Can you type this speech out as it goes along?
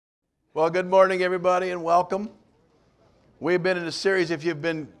Well, good morning, everybody, and welcome. We've been in a series. If you've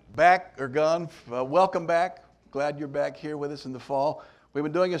been back or gone, welcome back. Glad you're back here with us in the fall. We've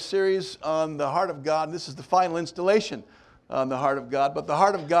been doing a series on the heart of God. This is the final installation on the heart of God. But the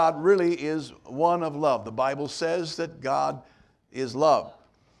heart of God really is one of love. The Bible says that God is love.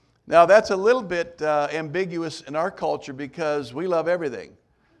 Now, that's a little bit ambiguous in our culture because we love everything.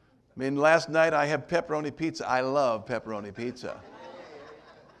 I mean, last night I had pepperoni pizza. I love pepperoni pizza.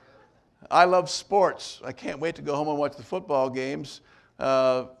 I love sports. I can't wait to go home and watch the football games.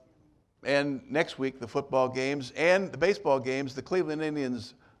 And next week, the football games and the baseball games. The Cleveland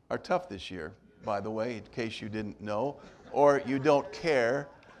Indians are tough this year, by the way, in case you didn't know or you don't care.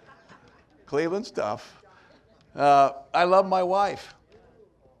 Cleveland's tough. I love my wife.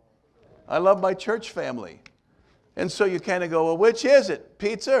 I love my church family. And so you kind of go, well, which is it,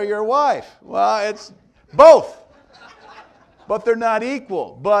 pizza or your wife? Well, it's both. But they're not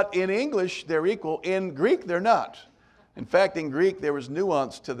equal. But in English, they're equal. In Greek, they're not. In fact, in Greek, there was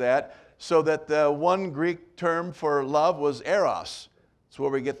nuance to that, so that the one Greek term for love was eros. It's where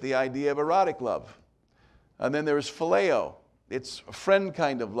we get the idea of erotic love. And then there's phileo. It's a friend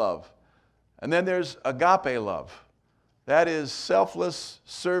kind of love. And then there's agape love. That is selfless,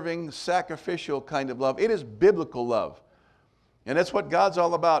 serving, sacrificial kind of love. It is biblical love. And that's what God's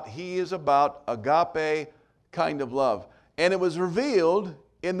all about. He is about agape kind of love. And it was revealed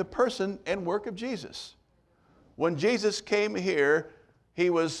in the person and work of Jesus. When Jesus came here,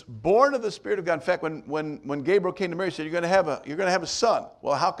 he was born of the Spirit of God. In fact, when Gabriel came to Mary, he said, you're going to have a son.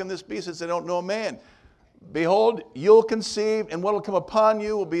 Well, how can this be, since they don't know a man? Behold, you'll conceive, and what will come upon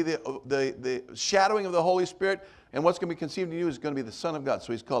you will be the shadowing of the Holy Spirit, and what's going to be conceived in you is going to be the Son of God.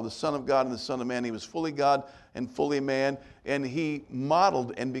 So he's called the Son of God and the Son of Man. He was fully God and fully man, and he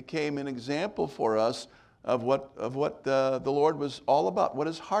modeled and became an example for us of what the Lord was all about, what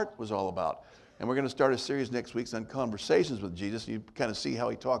his heart was all about. And we're going to start a series next week on conversations with Jesus. You kind of see how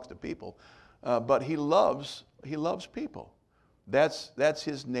he talks to people. But he loves people. That's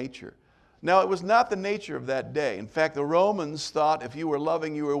his nature. Now, it was not the nature of that day. In fact, the Romans thought if you were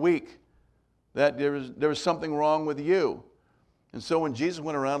loving, you were weak, that there was something wrong with you. And so when Jesus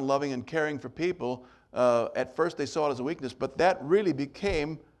went around loving and caring for people, at first they saw it as a weakness, but that really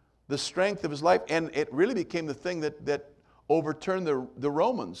became the strength of his life, and it really became the thing that overturned the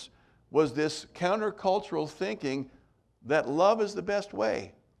Romans, was this countercultural thinking that love is the best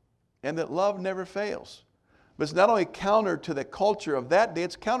way and that love never fails. But it's not only counter to the culture of that day,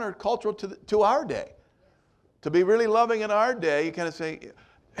 it's countercultural to our day. To be really loving in our day, you kind of say,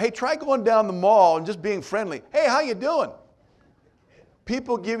 hey, try going down the mall and just being friendly. Hey, how you doing?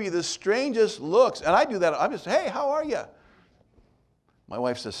 People give you the strangest looks, and I do that. I'm just, hey, how are you? My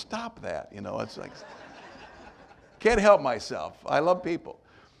wife says, stop that. You know, it's like, can't help myself. I love people.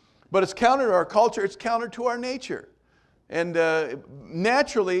 But it's counter to our culture. It's counter to our nature. And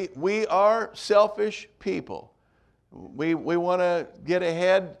naturally, we are selfish people. We want to get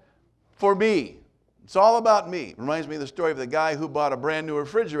ahead for me. It's all about me. It reminds me of the story of the guy who bought a brand new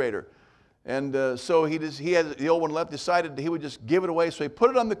refrigerator. And so he had the old one left, decided that he would just give it away. So he put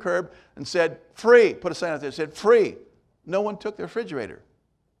it on the curb and said, free. Put a sign out there that said, free. No one took the refrigerator.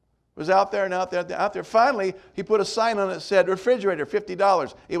 It was out there and out there, out there. Finally, he put a sign on it that said, refrigerator,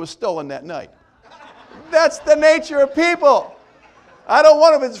 $50. It was stolen that night. That's the nature of people. I don't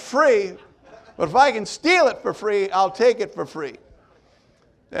want it if it's free, but if I can steal it for free, I'll take it for free.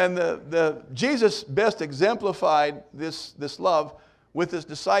 And Jesus best exemplified this love with his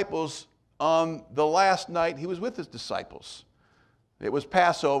disciples on the last night he was with his disciples. It was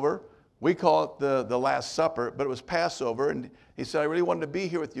Passover. We call it the Last Supper, but it was Passover. And he said, I really wanted to be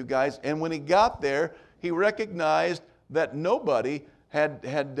here with you guys. And when he got there, he recognized that nobody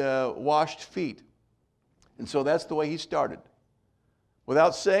had washed feet. And so that's the way he started.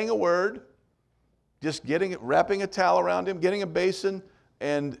 Without saying a word, just wrapping a towel around him, getting a basin,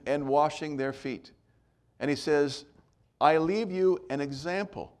 and washing their feet. And he says, I leave you an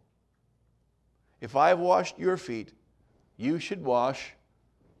example. If I have washed your feet, you should wash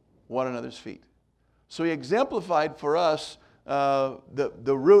one another's feet. So he exemplified for us the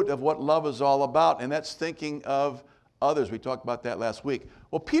root of what love is all about, and that's thinking of others. We talked about that last week.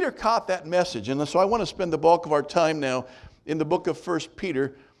 Well, Peter caught that message, and so I want to spend the bulk of our time now in the book of 1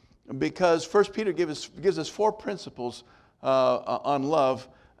 Peter, because 1 Peter gives us 4 principles on love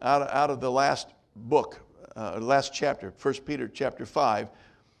out of the last book, last chapter, 1 Peter chapter 5,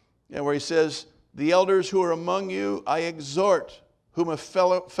 and where he says, the elders who are among you, I exhort, whom a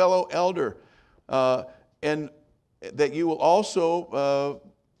fellow elder, and that you will also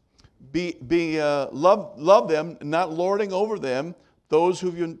love them, not lording over them, those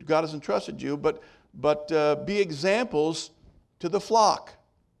who God has entrusted you, but be examples to the flock.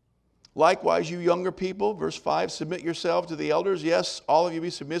 Likewise, you younger people, verse 5, submit yourselves to the elders. Yes, all of you be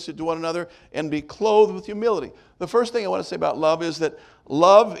submissive to one another and be clothed with humility. The first thing I want to say about love is that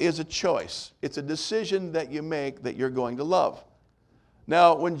love is a choice. It's a decision that you make that you're going to love.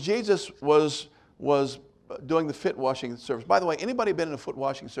 Now, when Jesus was doing the foot washing service, by the way, anybody been in a foot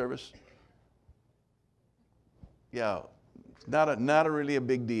washing service? Yeah, not a really a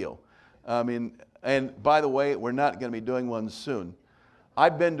big deal. I mean, and by the way, we're not going to be doing one soon.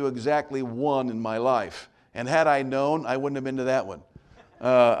 I've been to exactly one in my life, and had I known, I wouldn't have been to that one.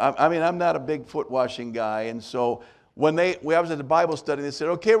 I mean, I'm not a big foot washing guy, and so when I was at the Bible study, they said,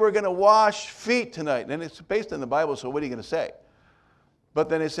 okay, we're going to wash feet tonight. And it's based on the Bible, so what are you going to say? But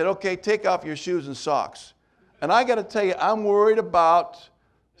then they said, okay, take off your shoes and socks. And I got to tell you, I'm worried about,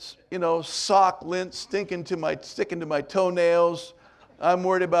 sock lint sticking to my toenails. I'm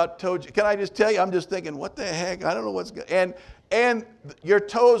worried about Can I just tell you, I'm just thinking, what the heck? I don't know what's going on. And your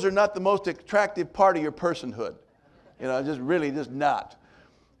toes are not the most attractive part of your personhood. Just not.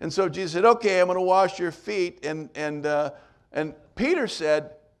 And so Jesus said, okay, I'm going to wash your feet. And Peter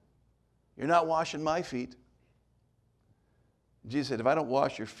said, you're not washing my feet. Jesus said, if I don't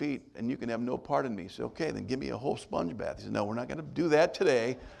wash your feet, and you can have no part in me. He said, okay, then give me a whole sponge bath. He said, no, we're not going to do that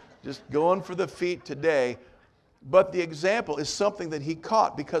today. Just going for the feet today. But the example is something that he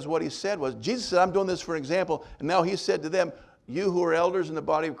caught, because what he said was, Jesus said, I'm doing this for an example. And now he said to them, you who are elders in the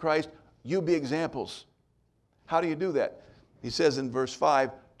body of Christ, you be examples. How do you do that? He says in verse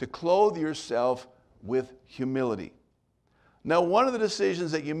 5, to clothe yourself with humility. Now, one of the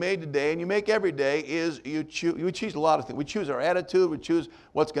decisions that you made today, and you make every day, is we choose a lot of things. We choose our attitude, we choose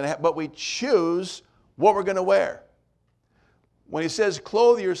what's going to happen, but we choose what we're going to wear. When he says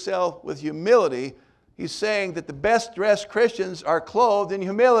clothe yourself with humility, he's saying that the best dressed Christians are clothed in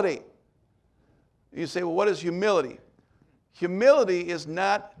humility. You say, well, what is humility? Humility is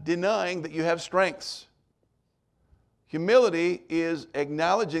not denying that you have strengths. Humility is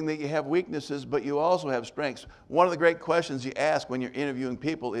acknowledging that you have weaknesses, but you also have strengths. One of the great questions you ask when you're interviewing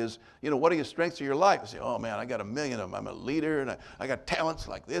people is, what are your strengths of your life? You say, oh man, I got a million of them. I'm a leader, and I got talents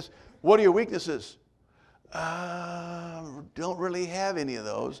like this. What are your weaknesses? Don't really have any of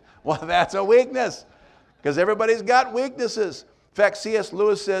those. Well, that's a weakness, because everybody's got weaknesses. In fact, C.S.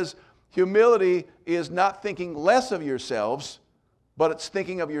 Lewis says, humility is not thinking less of yourselves, but it's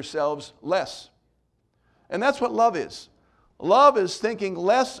thinking of yourselves less. And that's what love is. Love is thinking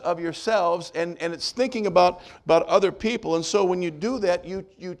less of yourselves, and it's thinking about other people. And so when you do that,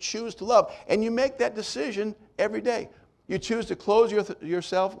 you choose to love. And you make that decision every day. You choose to clothe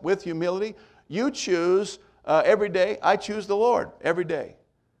yourself with humility. You choose every day. I choose the Lord every day.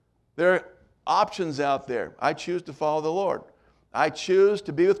 There are options out there. I choose to follow the Lord. I choose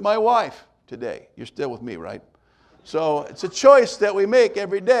to be with my wife today. You're still with me, right? So it's a choice that we make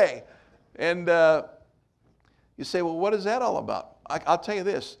every day. And you say, well, what is that all about? I'll tell you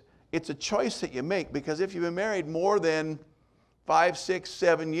this. It's a choice that you make, because if you've been married more than 5, 6,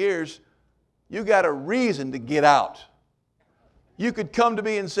 7 years, you got a reason to get out. You could come to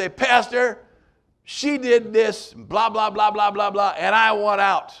me and say, Pastor, she did this, blah, blah, blah, blah, blah, blah, and I want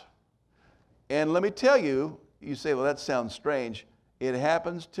out. And let me tell you, you say, well, that sounds strange. It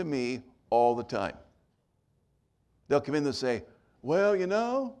happens to me all the time. They'll come in and say,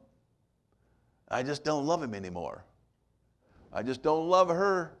 well, I just don't love him anymore. I just don't love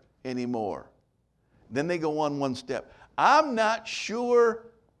her anymore. Then they go on one step. I'm not sure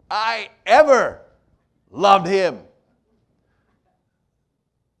I ever loved him.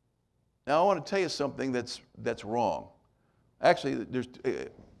 Now, I want to tell you something that's wrong. Actually,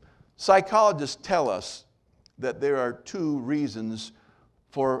 psychologists tell us that there are 2 reasons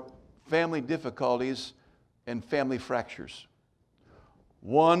for family difficulties and family fractures.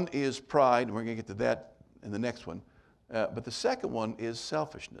 One is pride, and we're going to get to that in the next one. But the second one is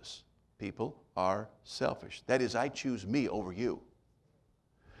selfishness. People are selfish. That is, I choose me over you.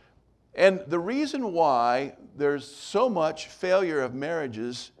 And the reason why there's so much failure of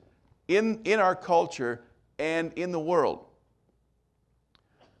marriages in our culture and in the world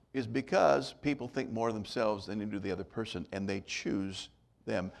is because people think more of themselves than they do the other person, and they choose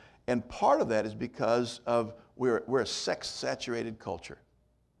them. And part of that is because of we're a sex-saturated culture.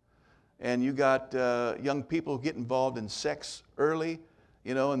 And you got young people who get involved in sex early,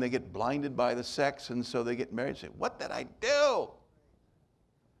 and they get blinded by the sex, and so they get married and say, what did I do?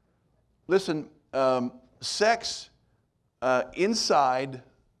 Listen, sex inside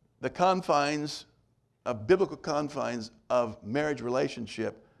the confines of biblical confines of marriage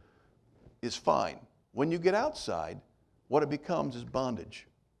relationship is fine. When you get outside, what it becomes is bondage.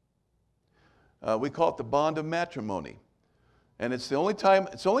 We call it the bond of matrimony. And it's the only time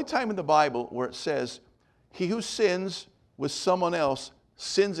in the Bible where it says, he who sins with someone else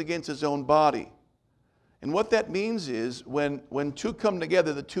sins against his own body. And what that means is when two come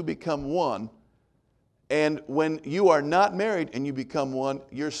together, the two become one. And when you are not married and you become one,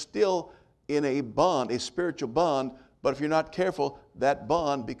 you're still in a bond, a spiritual bond. But if you're not careful, that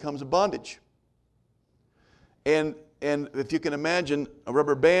bond becomes a bondage. And if you can imagine a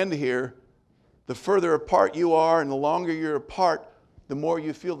rubber band here, the further apart you are and the longer you're apart, the more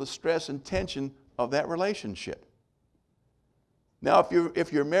you feel the stress and tension of that relationship. Now,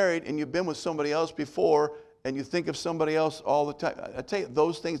 if you're married and you've been with somebody else before and you think of somebody else all the time, I tell you,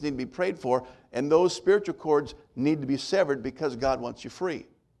 those things need to be prayed for, and those spiritual cords need to be severed because God wants you free.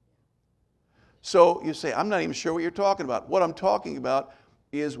 So you say, I'm not even sure what you're talking about. What I'm talking about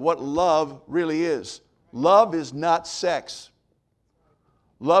is what love really is. Love is not sex.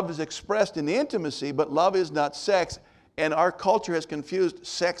 Love is expressed in intimacy, but love is not sex. And our culture has confused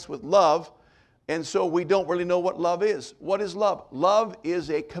sex with love, and so we don't really know what love is. What is love? Love is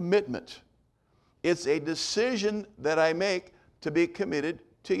a commitment. It's a decision that I make to be committed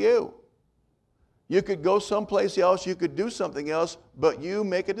to you. You could go someplace else, you could do something else, but you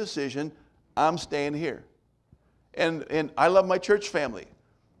make a decision, I'm staying here. And I love my church family.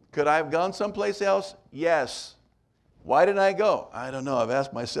 Could I have gone someplace else? Yes. Why didn't I go? I don't know. I've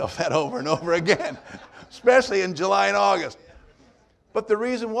asked myself that over and over again, especially in July and August. But the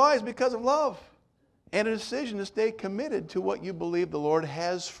reason why is because of love and a decision to stay committed to what you believe the Lord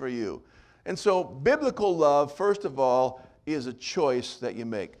has for you. And so biblical love, first of all, is a choice that you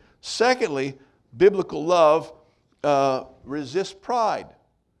make. Secondly, biblical love resists pride.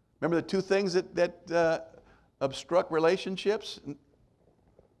 Remember the two things that obstruct relationships?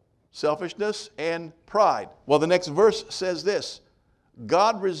 Selfishness and pride. Well, the next verse says this,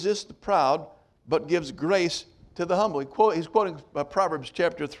 God resists the proud, but gives grace to the humble. He's quoting Proverbs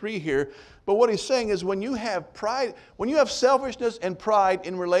chapter 3 here, but what he's saying is when you have pride, when you have selfishness and pride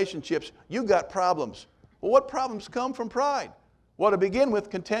in relationships, you got problems. Well, what problems come from pride? Well, to begin with,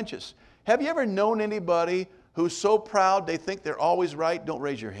 contentious. Have you ever known anybody who's so proud they think they're always right? Don't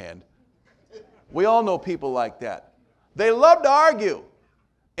raise your hand. We all know people like that. They love to argue.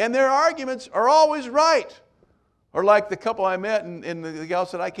 And their arguments are always right. Or like the couple I met, and the gal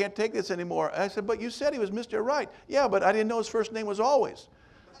said, I can't take this anymore. I said, but you said he was Mr. Right. Yeah, but I didn't know his first name was Always.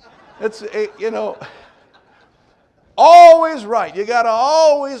 It's, always right. You got to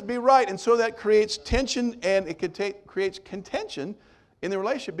always be right. And so that creates tension, and it creates contention in the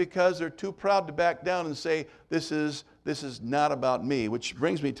relationship because they're too proud to back down and say, this is not about me, which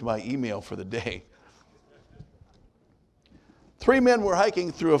brings me to my email for the day. 3 men were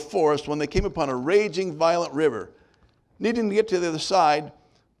hiking through a forest when they came upon a raging, violent river. Needing to get to the other side,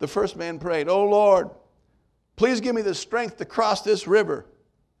 the first man prayed, "Oh Lord, please give me the strength to cross this river."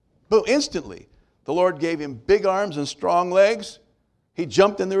 But instantly, the Lord gave him big arms and strong legs. He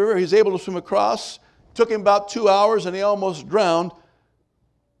jumped in the river. He was able to swim across. It took him about 2 hours, and he almost drowned.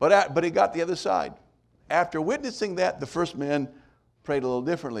 But he got the other side. After witnessing that, the first man prayed a little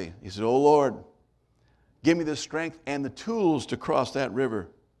differently. He said, "Oh Lord, give me the strength and the tools to cross that river."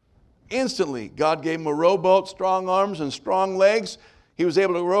 Instantly, God gave him a rowboat, strong arms, and strong legs. He was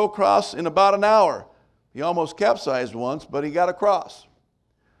able to row across in about an hour. He almost capsized once, but he got across.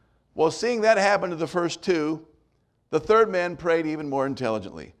 Well, seeing that happen to the first two, the third man prayed even more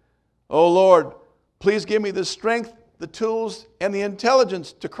intelligently. "Oh Lord, please give me the strength, the tools, and the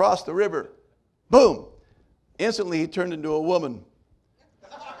intelligence to cross the river." Boom! Instantly, he turned into a woman.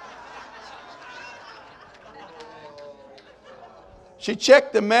 She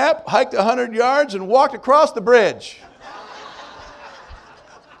checked the map, hiked 100 yards, and walked across the bridge.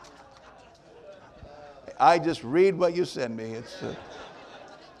 I just read what you send me.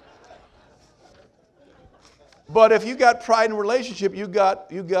 But if you got pride in a relationship, you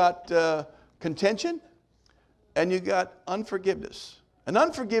got contention, and you got unforgiveness. An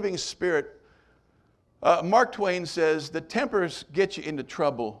unforgiving spirit. Mark Twain says, "The tempers get you into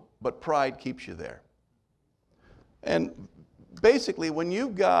trouble, but pride keeps you there." And basically, when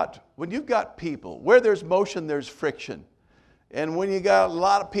you've got people, where there's motion, there's friction. And when you got a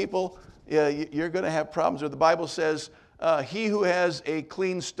lot of people, you're going to have problems. Or the Bible says, he who has a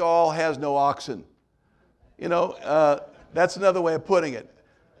clean stall has no oxen. That's another way of putting it.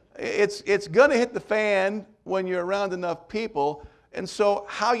 It's going to hit the fan when you're around enough people. And so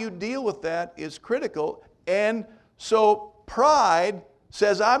how you deal with that is critical. And so pride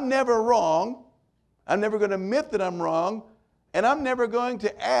says, I'm never wrong. I'm never going to admit that I'm wrong. And I'm never going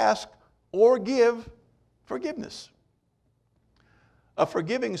to ask or give forgiveness. A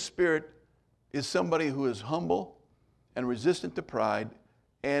forgiving spirit is somebody who is humble and resistant to pride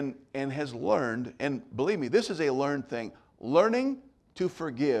and has learned, and believe me, this is a learned thing. Learning to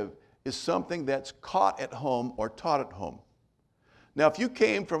forgive is something that's caught at home or taught at home. Now, if you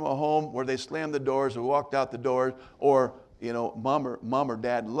came from a home where they slammed the doors or walked out the doors, or mom or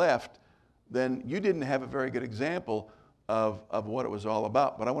dad left, then you didn't have a very good example of what it was all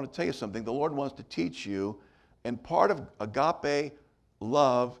about. But I want to tell you something. The Lord wants to teach you, and part of agape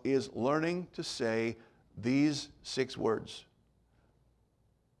love is learning to say these 6 words.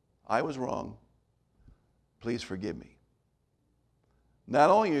 I was wrong. Please forgive me.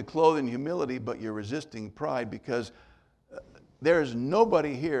 Not only are you clothed in humility, but you're resisting pride, because there's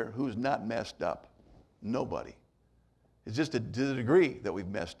nobody here who's not messed up. Nobody. It's just to the degree that we've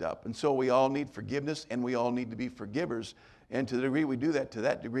messed up. And so we all need forgiveness, and we all need to be forgivers. And to the degree we do that, to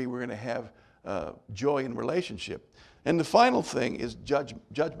that degree we're going to have joy in relationship. And the final thing is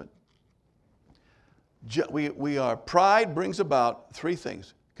judgment. Pride brings about 3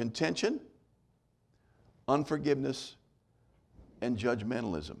 things: contention, unforgiveness, and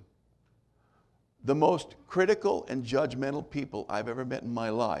judgmentalism. The most critical and judgmental people I've ever met in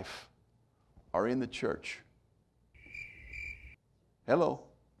my life are in the church. Hello.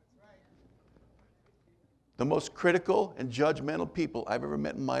 The most critical and judgmental people I've ever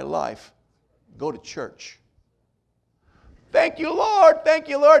met in my life go to church. Thank you, Lord. Thank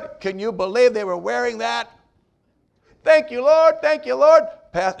you, Lord. Can you believe they were wearing that? Thank you, Lord. Thank you, Lord.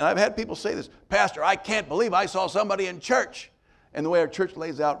 And I've had people say this, Pastor, I can't believe I saw somebody in church. And the way our church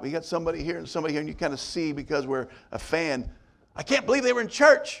lays out, we got somebody here, and you kind of see because we're a fan. I can't believe they were in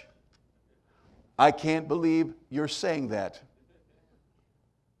church. I can't believe you're saying that.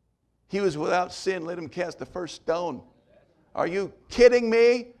 He was without sin, let him cast the first stone. Are you kidding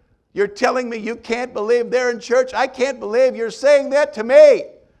me? You're telling me you can't believe they're in church? I can't believe you're saying that to me.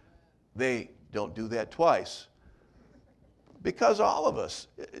 They don't do that twice. Because all of us,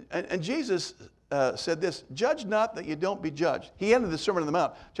 and Jesus said this, judge not that you don't be judged. He ended the Sermon on the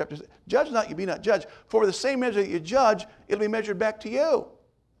Mount, chapter 6. Judge not, you be not judged. For with the same measure that you judge, it'll be measured back to you.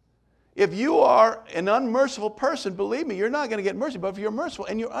 If you are an unmerciful person, believe me, you're not going to get mercy. But if you're merciful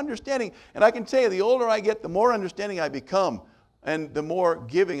and you're understanding, and I can tell you, the older I get, the more understanding I become, and the more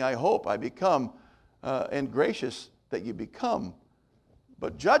giving I hope I become, and gracious that you become.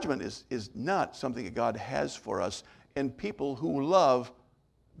 But judgment is not something that God has for us. And people who love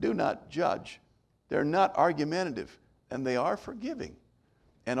do not judge. They're not argumentative, and they are forgiving.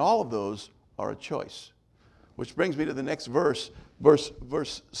 And all of those are a choice. Which brings me to the next verse.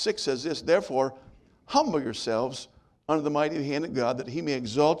 Verse 6 says this, therefore, humble yourselves under the mighty hand of God, that he may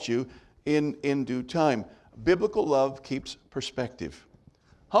exalt you in due time. Biblical love keeps perspective.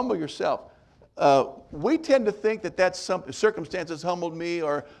 Humble yourself. We tend to think that that's some circumstances humbled me,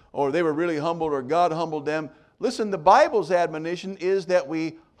 or they were really humbled, or God humbled them. Listen, the Bible's admonition is that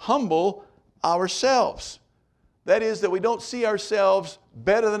we humble ourselves. That is, that we don't see ourselves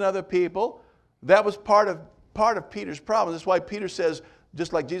better than other people. That was part of Peter's problem. That's why Peter says,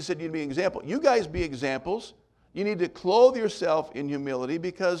 just like Jesus said, you need to be an example. You guys be examples. You need to clothe yourself in humility,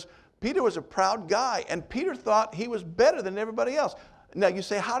 because Peter was a proud guy, and Peter thought he was better than everybody else. Now you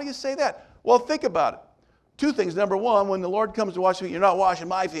say, how do you say that? Well, think about it. 2 things. Number 1, when the Lord comes to wash your feet, you're not washing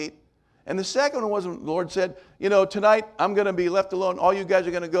my feet. And the second one was when the Lord said, tonight I'm going to be left alone. All you guys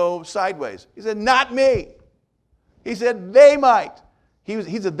are going to go sideways. He said, not me. He said, they might.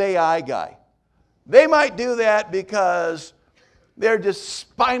 He's a they-I guy. They might do that because they're just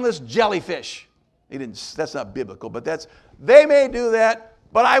spineless jellyfish. That's not biblical, but they may do that,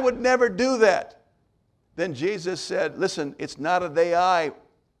 but I would never do that. Then Jesus said, listen, it's not a they-I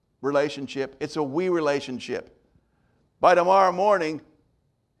relationship. It's a we relationship. By tomorrow morning,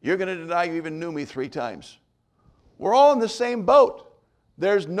 you're going to deny you even knew me 3 times. We're all in the same boat.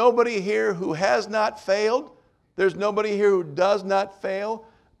 There's nobody here who has not failed. There's nobody here who does not fail.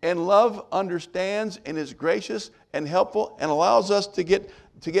 And love understands and is gracious and helpful and allows us to get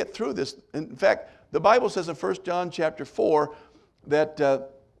through this. In fact, the Bible says in 1 John chapter 4 that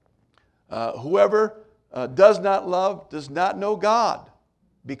whoever does not love does not know God,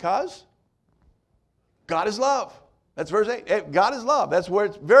 because God is love. That's verse 8. God is love. That's where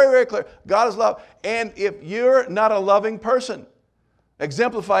it's very, very clear. God is love. And if you're not a loving person,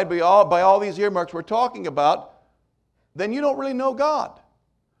 exemplified by all these earmarks we're talking about, then you don't really know God.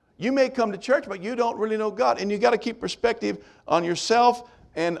 You may come to church, but you don't really know God. And you've got to keep perspective on yourself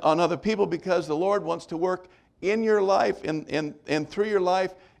and on other people, because the Lord wants to work in your life and through your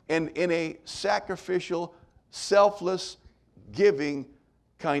life, and in a sacrificial, selfless, giving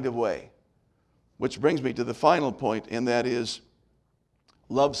kind of way. Which brings me to the final point, and that is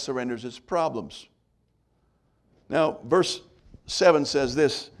Love surrenders its problems. Now, verse 7 says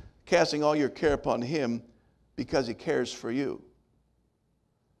this, casting all your care upon him because he cares for you.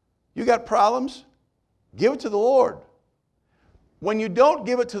 You got problems? Give it to the Lord. When you don't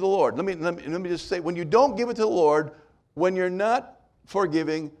give it to the Lord, let me just say, when you don't give it to the Lord, when you're not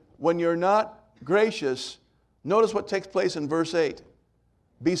forgiving, when you're not gracious, notice what takes place in verse 8.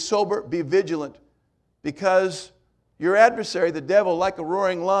 Be sober, be vigilant, because your adversary, the devil, like a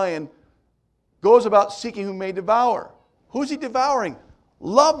roaring lion, goes about seeking whom may devour. Who's he devouring?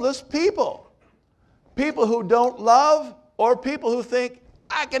 Loveless people. People who don't love, or people who think,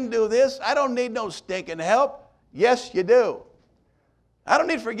 I can do this. I don't need no stinking help. Yes, you do. I don't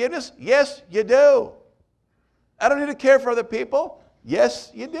need forgiveness. Yes, you do. I don't need to care for other people. Yes,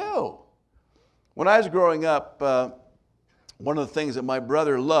 you do. When I was growing up, one of the things that my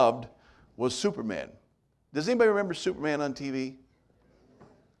brother loved was Superman. Does anybody remember Superman on TV?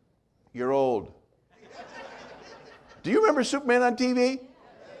 You're old. Do you remember Superman on TV?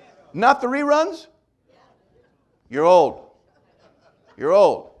 Not the reruns? You're old. You're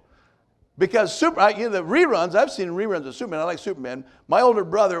old. Because the reruns, I've seen reruns of Superman. I like Superman. My older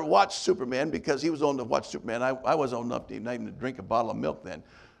brother watched Superman because he was old enough to watch Superman. I was old enough to not even drink a bottle of milk then.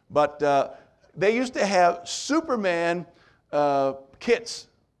 But they used to have Superman kits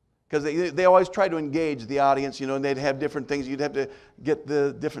because they always tried to engage the audience, and they'd have different things. You'd have to get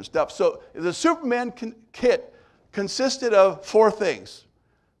the different stuff. So the Superman kit consisted of 4 things.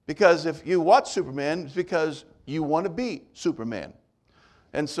 Because if you watch Superman, it's because you want to be Superman.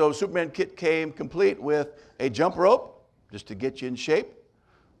 And so Superman kit came complete with a jump rope, just to get you in shape,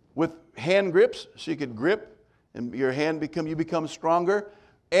 with hand grips, so you could grip, and your hand you become stronger,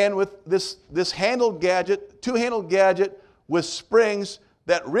 and with this handled gadget, 2-handled gadget with springs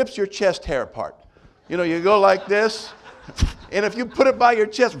that rips your chest hair apart. You go like this, and if you put it by your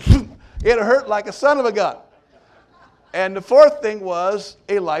chest, it hurt like a son of a gun. And the 4th thing was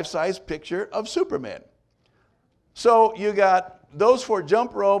a life-size picture of Superman. So you got those 4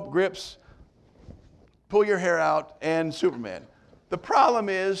 jump rope grips, pull your hair out, and Superman. The problem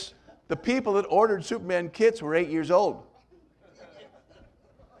is the people that ordered Superman kits were 8 years old.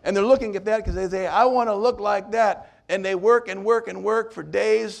 And they're looking at that because they say, I want to look like that. And they work and work and work for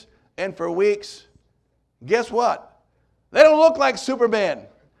days and for weeks. Guess what? They don't look like Superman.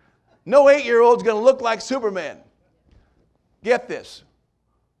 No 8-year-old's going to look like Superman. Get this.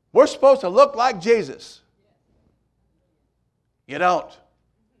 We're supposed to look like Jesus. You don't.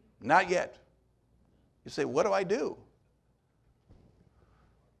 Not yet. You say, what do I do?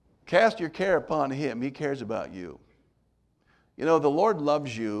 Cast your care upon him. He cares about you. The Lord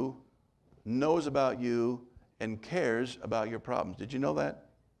loves you, knows about you, and cares about your problems. Did you know that?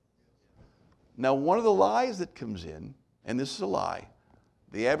 Now, one of the lies that comes in, and this is a lie,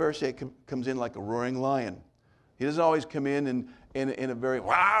 the adversary comes in like a roaring lion. He doesn't always come in a very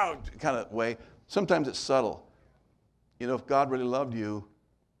wow kind of way. Sometimes it's subtle. If God really loved you,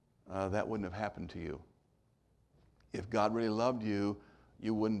 that wouldn't have happened to you. If God really loved you,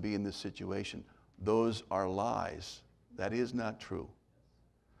 you wouldn't be in this situation. Those are lies. That is not true.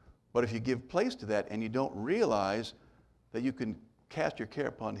 But if you give place to that and you don't realize that you can cast your care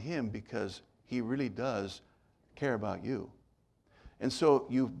upon him because he really does care about you. And so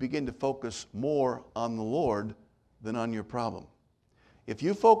you begin to focus more on the Lord than on your problem. If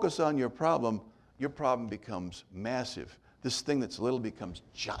you focus on your problem becomes massive. This thing that's little becomes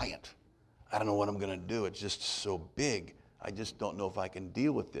giant. I don't know what I'm going to do. It's just so big. I just don't know if I can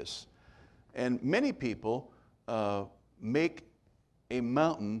deal with this. And many people make a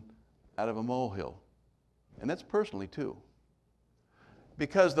mountain out of a molehill. And that's personally too.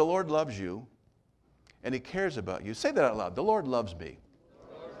 Because the Lord loves you and he cares about you. Say that out loud. The Lord loves me.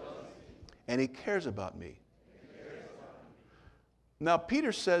 And he cares about me. Now,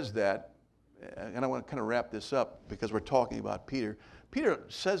 Peter says that, and I want to kind of wrap this up because we're talking about Peter. Peter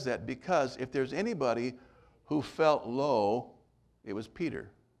says that because if there's anybody who felt low, it was Peter.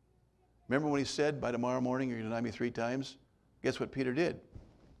 Remember when he said, by tomorrow morning you're going to deny me 3 times? Guess what Peter did?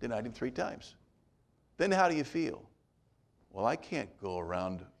 Denied him 3 times. Then how do you feel? Well, I can't go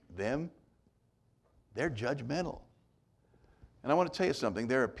around them. They're judgmental. And I want to tell you something.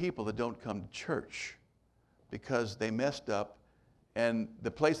 There are people that don't come to church because they messed up, and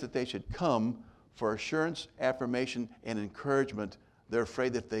the place that they should come for assurance, affirmation, and encouragement, they're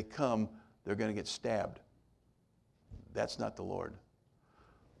afraid that if they come, they're going to get stabbed. That's not the Lord.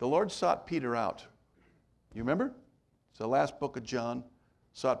 The Lord sought Peter out. You remember? It's the last book of John.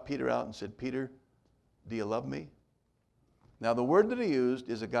 Sought Peter out and said, Peter, do you love me? Now, the word that he used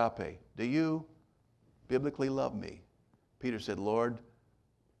is agape. Do you biblically love me? Peter said, Lord,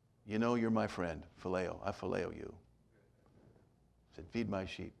 you know you're my friend, phileo. I phileo you. He said, feed my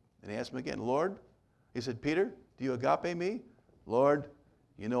sheep. And he asked him again, Lord, he said, Peter, do you agape me? Lord,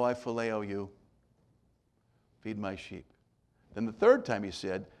 you know I phileo you. Feed my sheep. Then the third time he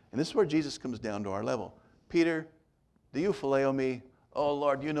said, and this is where Jesus comes down to our level, Peter, do you phileo me? Oh,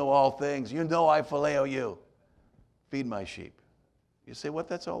 Lord, you know all things. You know I phileo you. Feed my sheep. You say, what's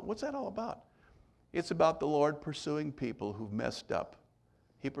that all about? It's about the Lord pursuing people who've messed up.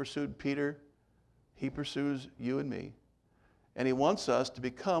 He pursued Peter. He pursues you and me. And he wants us to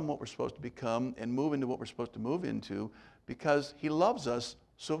become what we're supposed to become and move into what we're supposed to move into because he loves us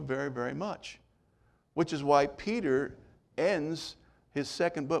so very, very much. Which is why Peter ends his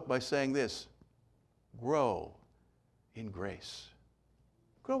second book by saying this, grow in grace.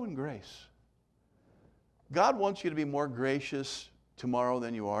 Grow in grace. God wants you to be more gracious tomorrow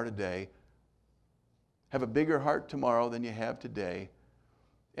than you are today. Have a bigger heart tomorrow than you have today.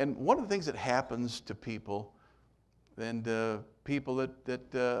 And one of the things that happens to people, and people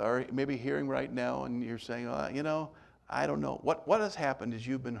that are maybe hearing right now, and you're saying, you know, I don't know. What has happened is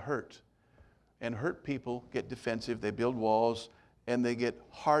you've been hurt. And hurt people get defensive, they build walls, and they get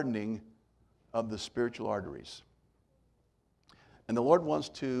hardening of the spiritual arteries. And the Lord wants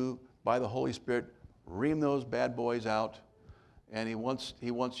to, by the Holy Spirit, ream those bad boys out. And He wants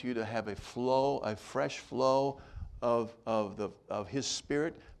you to have a flow, a fresh flow of His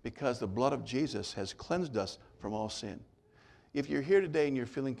Spirit, because the blood of Jesus has cleansed us from all sin. If you're here today and you're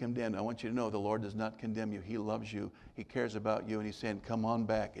feeling condemned, I want you to know the Lord does not condemn you. He loves you. He cares about you. And He's saying, come on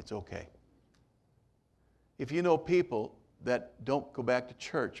back. It's okay. If you know people that don't go back to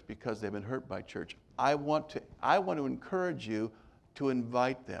church because they've been hurt by church, I want to encourage you to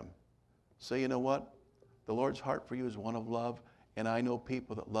invite them. Say, you know what? The Lord's heart for you is one of love, and I know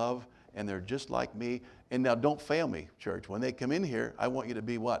people that love, and they're just like me. And now don't fail me, church. When they come in here, I want you to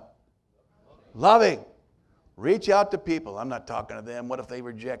be what? Loving. Reach out to people. I'm not talking to them. What if they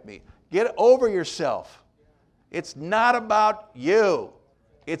reject me? Get over yourself. It's not about you.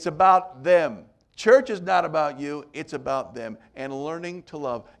 It's about them. Church is not about you, it's about them and learning to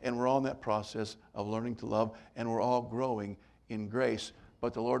love. And we're all in that process of learning to love, and we're all growing in grace.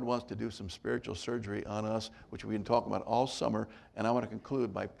 But the Lord wants to do some spiritual surgery on us, which we've been talking about all summer. And I want to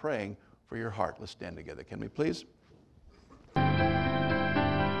conclude by praying for your heart. Let's stand together. Can we please?